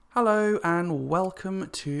Hello and welcome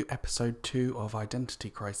to episode 2 of Identity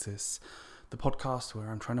Crisis, the podcast where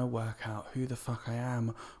I'm trying to work out who the fuck I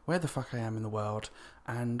am, where the fuck I am in the world,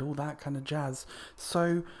 and all that kind of jazz.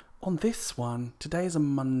 So on this one, today is a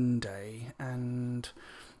Monday, and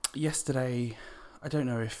yesterday, I don't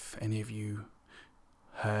know if any of you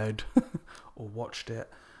heard or watched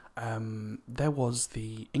it, there was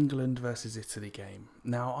the England versus Italy game.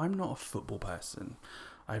 Now, I'm not a football person.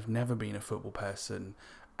 I've never been a football person.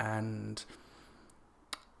 And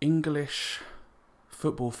English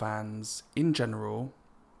football fans in general,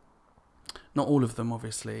 not all of them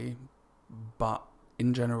obviously, but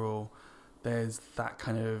in general, there's that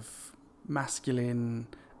kind of masculine,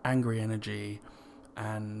 angry energy,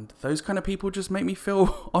 and those kind of people just make me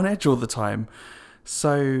feel on edge all the time.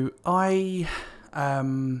 So I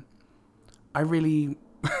really,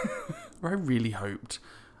 I really hoped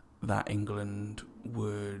that England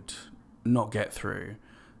would not get through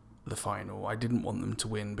the final. I didn't want them to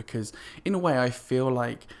win because in a way I feel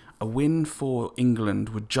like a win for England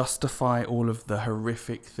would justify all of the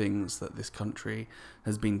horrific things that this country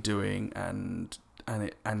has been doing, and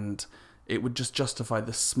it would just justify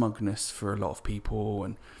the smugness for a lot of people,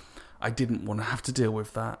 and I didn't want to have to deal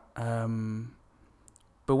with that.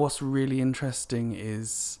 But what's really interesting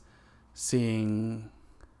is seeing,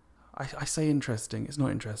 I say interesting, it's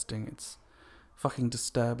not interesting, it's fucking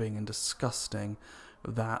disturbing and disgusting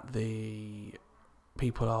that the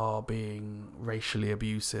people are being racially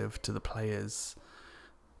abusive to the players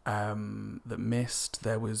that missed.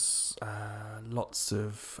 There was lots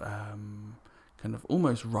of kind of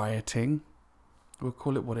almost rioting. We'll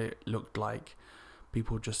call it what it looked like.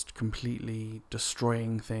 People just completely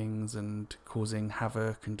destroying things and causing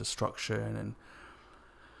havoc and destruction. And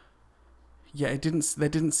yeah, there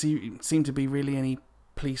didn't seem to be really any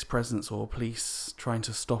police presence or police trying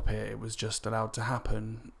to stop it. It was just allowed to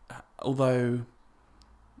happen. Although,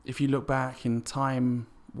 if you look back in time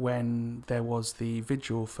when there was the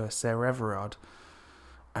vigil for Sarah Everard,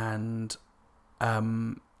 and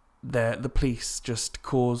the police just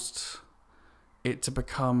caused it to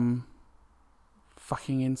become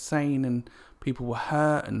fucking insane, and people were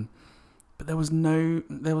hurt, but there was none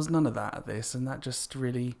of that at this, and that just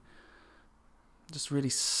really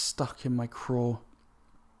stuck in my craw.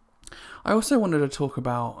 I also wanted to talk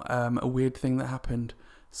about a weird thing that happened.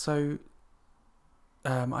 So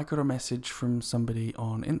I got a message from somebody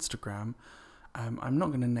on Instagram. I'm not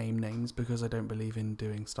going to name names because I don't believe in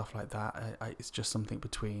doing stuff like that. It's just something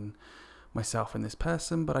between myself and this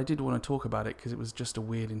person, but I did want to talk about it because it was just a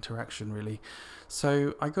weird interaction, really.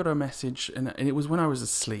 So I got a message, and it was when I was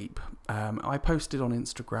asleep. I posted on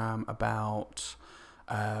Instagram about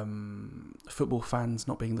football fans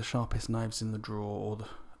not being the sharpest knives in the drawer,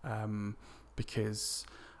 or because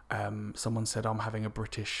someone said I'm having a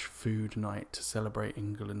British food night to celebrate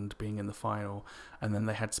England being in the final, and then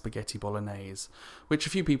they had spaghetti bolognese, which a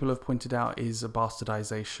few people have pointed out is a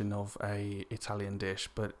bastardization of a Italian dish,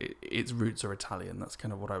 but its roots are Italian. That's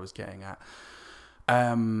kind of what I was getting at.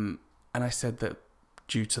 And I said that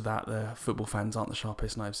due to that, the football fans aren't the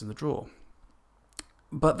sharpest knives in the drawer.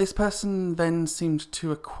 But this person then seemed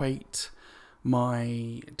to equate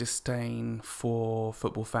my disdain for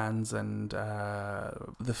football fans and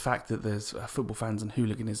the fact that there's football fans and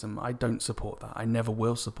hooliganism. I don't support that. I never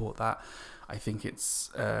will support that. I think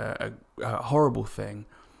it's a horrible thing.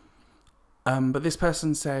 But this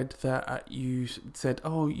person said that you said,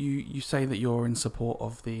 oh, you say that you're in support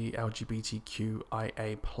of the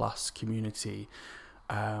LGBTQIA plus community,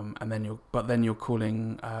 and then you're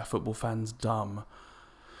calling football fans dumb.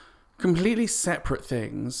 Completely separate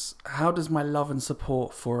things. How does my love and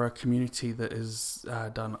support for a community that has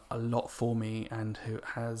done a lot for me and who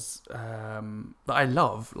has that I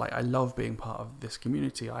love, like I love being part of this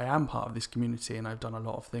community. I am part of this community, and I've done a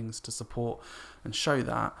lot of things to support and show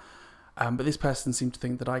that. But this person seemed to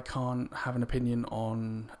think that I can't have an opinion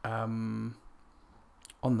on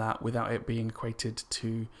that without it being equated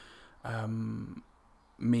to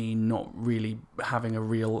me not really having a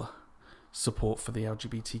real support for the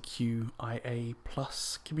LGBTQIA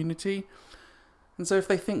plus community. And so if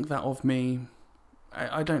they think that of me,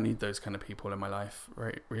 I don't need those kind of people in my life,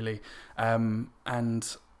 right? Really. But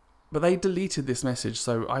they deleted this message,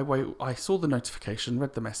 so I saw the notification,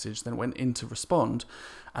 read the message, then went in to respond,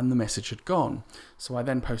 and the message had gone. So I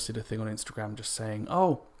then posted a thing on Instagram just saying,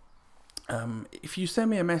 if you send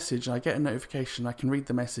me a message and I get a notification, I can read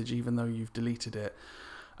the message even though you've deleted it.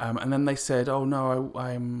 And then they said, oh no,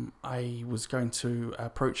 I was going to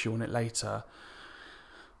approach you on it later.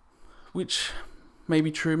 Which may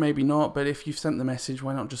be true, maybe not, but if you've sent the message,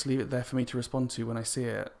 why not just leave it there for me to respond to when I see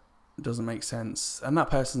it? doesn't make sense. And that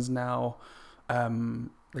person's now,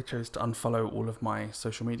 they chose to unfollow all of my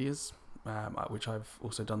social medias, which I've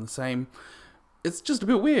also done the same. It's just a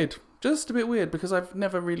bit weird. Because I've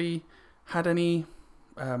never really had any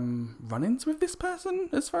run-ins with this person,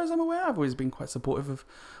 as far as I'm aware. I've always been quite supportive of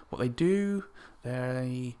what they do.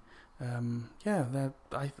 I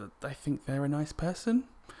think they're a nice person.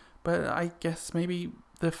 But I guess maybe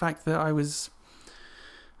the fact that I was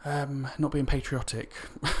not being patriotic,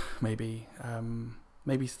 maybe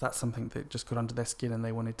that's something that just got under their skin and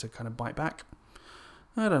they wanted to kind of bite back.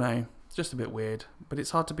 I don't know. It's just a bit weird. But it's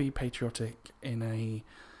hard to be patriotic in a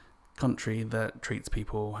country that treats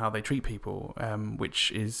people how they treat people,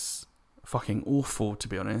 which is fucking awful, to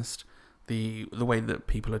be honest. The way that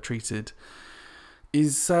people are treated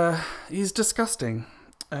is disgusting.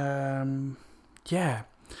 Yeah.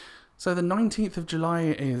 So the 19th of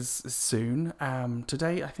July is soon.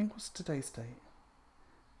 Today, I think, what's today's date?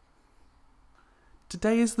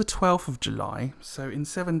 Today is the 12th of July, so in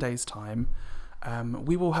 7 days' time,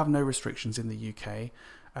 we will have no restrictions in the UK,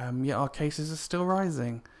 yet our cases are still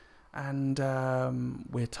rising. And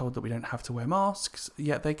we're told that we don't have to wear masks,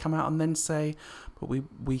 yet they come out and then say, but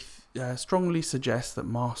we strongly suggest that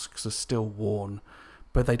masks are still worn,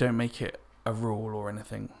 but they don't make it a rule or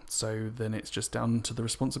anything. So then it's just down to the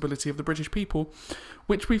responsibility of the British people,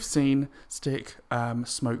 which we've seen stick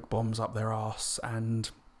smoke bombs up their arse and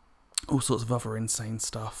all sorts of other insane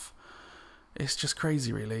stuff. It's just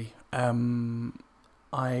crazy, really. I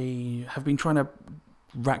have been trying to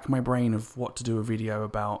rack my brain of what to do a video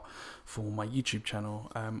about for my YouTube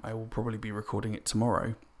channel. I will probably be recording it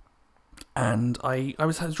tomorrow. And I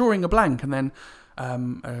was drawing a blank, and then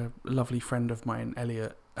a lovely friend of mine,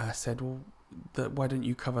 Elliot, said, well, why don't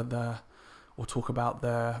you cover or talk about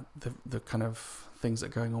the kind of things that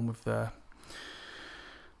are going on with the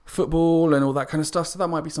football and all that kind of stuff. So that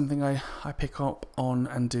might be something I pick up on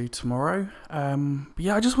and do tomorrow. But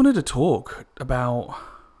yeah, I just wanted to talk about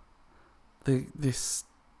this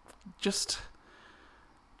just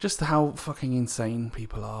how fucking insane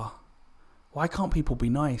people are. Why can't people be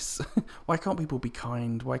nice? Why can't people be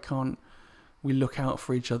kind? Why can't we look out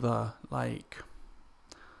for each other? Like,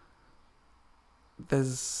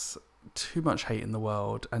 there's too much hate in the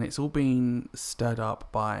world, and it's all been stirred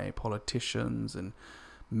up by politicians and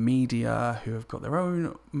media who have got their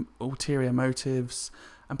own ulterior motives,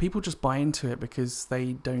 and people just buy into it because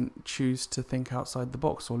they don't choose to think outside the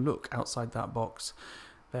box or look outside that box.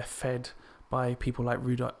 They're fed by people like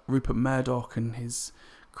Rupert Murdoch and his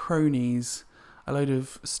cronies a load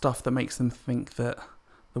of stuff that makes them think that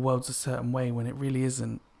the world's a certain way when it really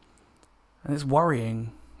isn't. And it's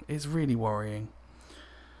worrying. It's really worrying.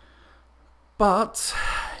 But,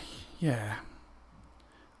 yeah,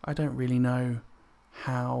 I don't really know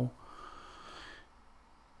how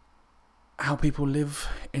people live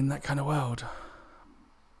in that kind of world.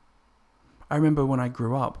 I remember when I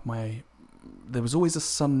grew up, there was always a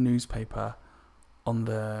Sun newspaper on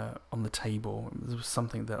the table. It was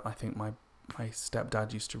something that I think my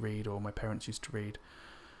stepdad used to read, or my parents used to read.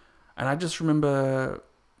 And I just remember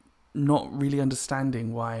not really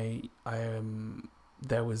understanding why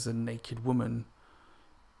there was a naked woman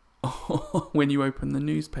when you open the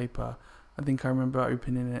newspaper. I think I remember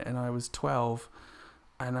opening it and I was 12,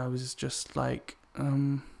 and I was just like,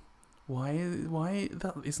 why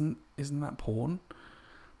that isn't that porn?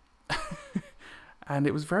 And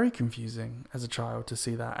it was very confusing as a child to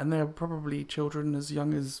see that. And there are probably children as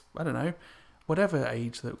young as, I don't know, whatever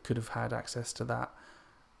age that could have had access to that.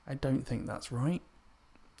 I don't think that's right.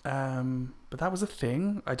 But that was a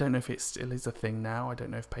thing. I don't know if it still is a thing now. I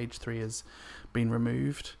don't know if page 3 has been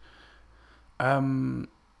removed. But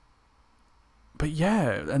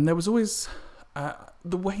yeah, and there was always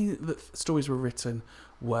the way that stories were written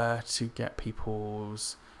were to get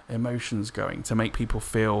people's emotions going, to make people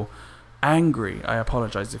feel angry. I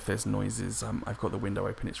apologise if there's noises. I've got the window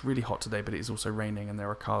open. It's really hot today, but it is also raining and there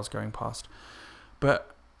are cars going past.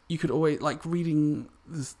 But you could always, like, reading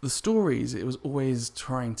the stories, it was always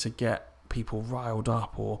trying to get people riled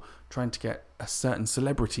up or trying to get a certain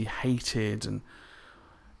celebrity hated, and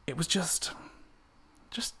it was just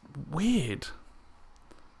weird.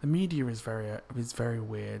 The media is very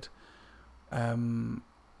weird.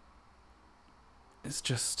 It's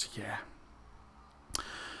just, yeah.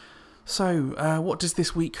 So, what does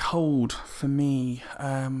this week hold for me?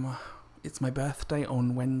 It's my birthday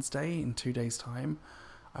on Wednesday, in 2 days' time.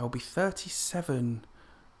 I will be 37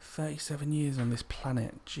 years on this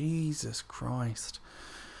planet. Jesus Christ.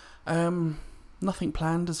 Nothing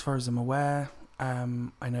planned as far as I'm aware.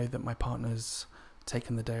 I know that my partner's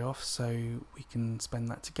taken the day off, so we can spend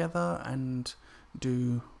that together and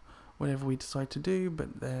do whatever we decide to do,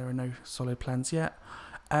 but there are no solid plans yet.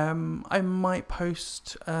 I might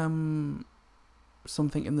post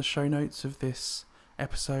something in the show notes of this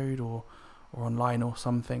episode or online or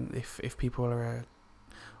something. If people are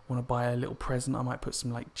want to buy a little present, I might put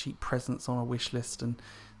some like cheap presents on a wish list and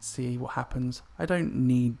see what happens. I don't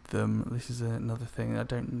need them. This is another thing. I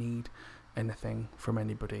don't need anything from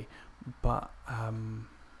anybody, but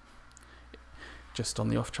just on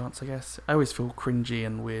the off chance, I guess. I always feel cringy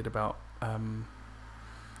and weird about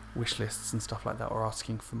wish lists and stuff like that, or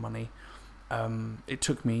asking for money. It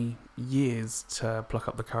took me years to pluck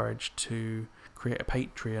up the courage to create a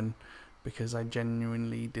Patreon, because I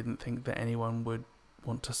genuinely didn't think that anyone would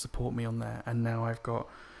want to support me on there, and now I've got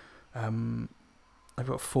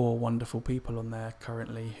 4 wonderful people on there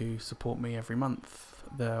currently who support me every month.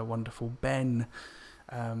 The wonderful Ben.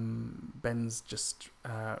 Ben's just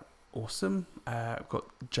awesome. I've got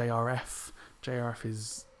JRF. JRF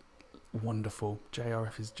is wonderful.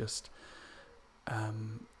 JRF is just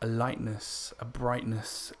a lightness, a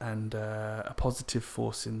brightness, and a positive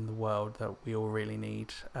force in the world that we all really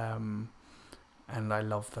need. And I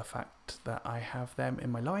love the fact that I have them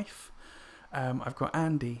in my life. I've got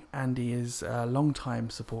Andy. Andy is a long-time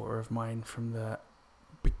supporter of mine from the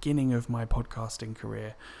beginning of my podcasting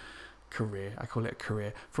career. I call it a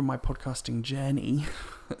career. From my podcasting journey.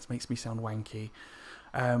 That makes me sound wanky.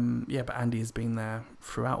 But Andy has been there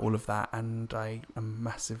throughout all of that, and I am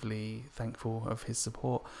massively thankful of his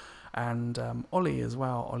support. And Ollie as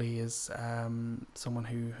well. Ollie is someone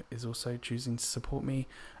who is also choosing to support me.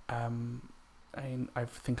 I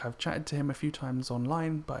think I've chatted to him a few times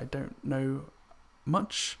online, but I don't know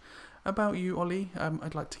much about you, Ollie.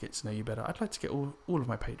 I'd like to get to know you better. I'd like to get all of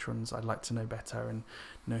my patrons. I'd like to know better and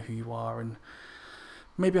know who you are, and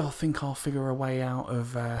maybe I'll figure a way out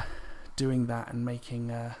of doing that and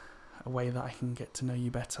making a way that I can get to know you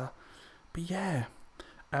better. But yeah,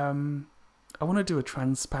 I want to do a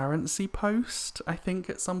transparency post, I think,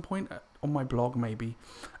 at some point on my blog, maybe,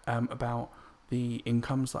 about the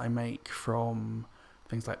incomes that I make from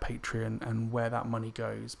things like Patreon and where that money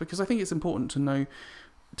goes, because I think it's important to know,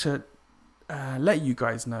 to let you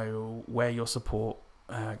guys know where your support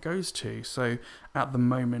goes to. So at the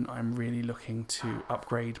moment, I'm really looking to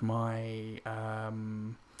upgrade my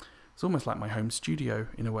it's almost like my home studio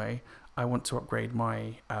in a way. I want to upgrade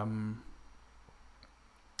my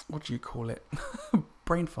what do you call it?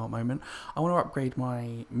 Brain fart moment. I want to upgrade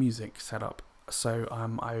my music setup. So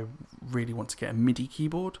I really want to get a MIDI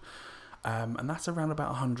keyboard, and that's around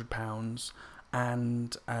about £100.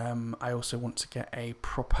 And I also want to get a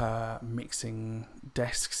proper mixing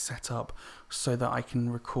desk set up so that I can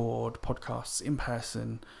record podcasts in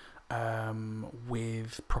person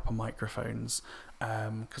with proper microphones,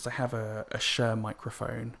 because I have a Shure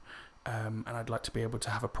microphone, and I'd like to be able to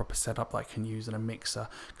have a proper setup that I can use in a mixer,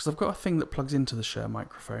 because I've got a thing that plugs into the Shure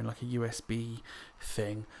microphone, like a USB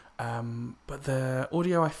thing, but the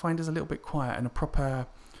audio I find is a little bit quiet, and a proper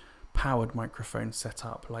powered microphone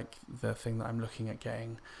setup like the thing that I'm looking at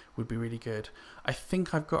getting would be really good. I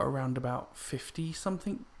think I've got around about £50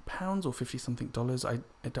 something or $50 something.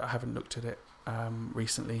 I haven't looked at it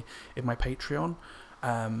recently in my Patreon.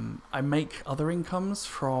 I make other incomes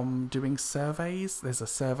from doing surveys. There's a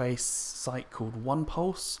survey site called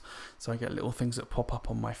OnePulse, so I get little things that pop up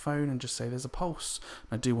on my phone and just say there's a pulse,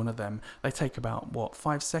 and I do one of them. They take about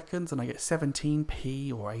 5 seconds, and I get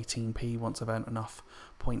 17p or 18p once I've earned enough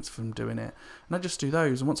points from doing it, and I just do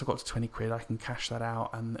those. And once I've got to 20 quid, I can cash that out,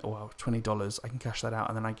 and $20, I can cash that out,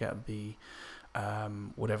 and then I get the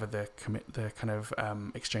whatever the kind of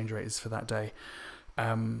exchange rate is for that day.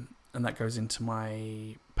 And that goes into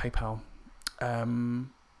my PayPal. And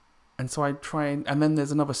so I try and then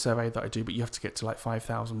there's another survey that I do, but you have to get to like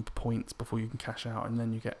 5,000 points before you can cash out, and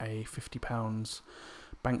then you get a £50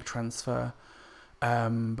 bank transfer.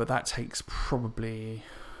 But that takes probably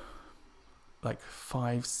like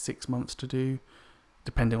 5-6 months to do,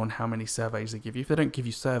 depending on how many surveys they give you. If they don't give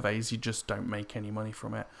you surveys, you just don't make any money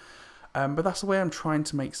from it. But that's the way I'm trying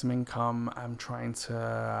to make some income. I'm trying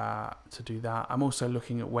to do that. I'm also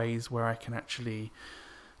looking at ways where I can actually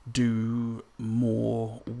do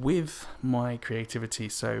more with my creativity.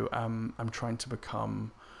 So I'm trying to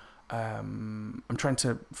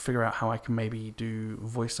figure out how I can maybe do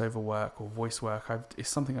voiceover work or voice work. It's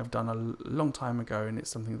something I've done a long time ago, and it's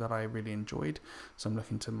something that I really enjoyed. So I'm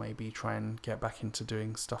looking to maybe try and get back into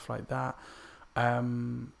doing stuff like that.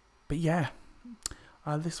 But yeah.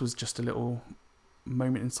 This was just a little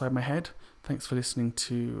moment inside my head. Thanks for listening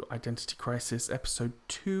to Identity Crisis episode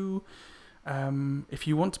 2. If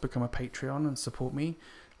you want to become a Patreon and support me,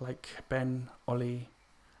 like Ben, Ollie,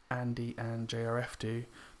 Andy and JRF do,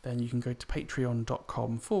 then you can go to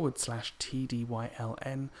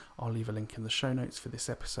patreon.com/TDYLN. I'll leave a link in the show notes for this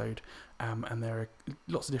episode. And there are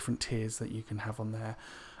lots of different tiers that you can have on there.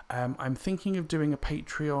 I'm thinking of doing a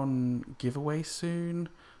Patreon giveaway soon.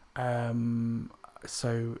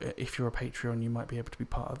 So if you're a Patreon, you might be able to be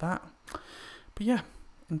part of that. But yeah,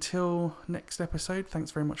 until next episode,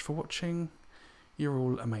 thanks very much for watching. You're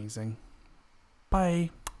all amazing.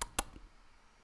 Bye.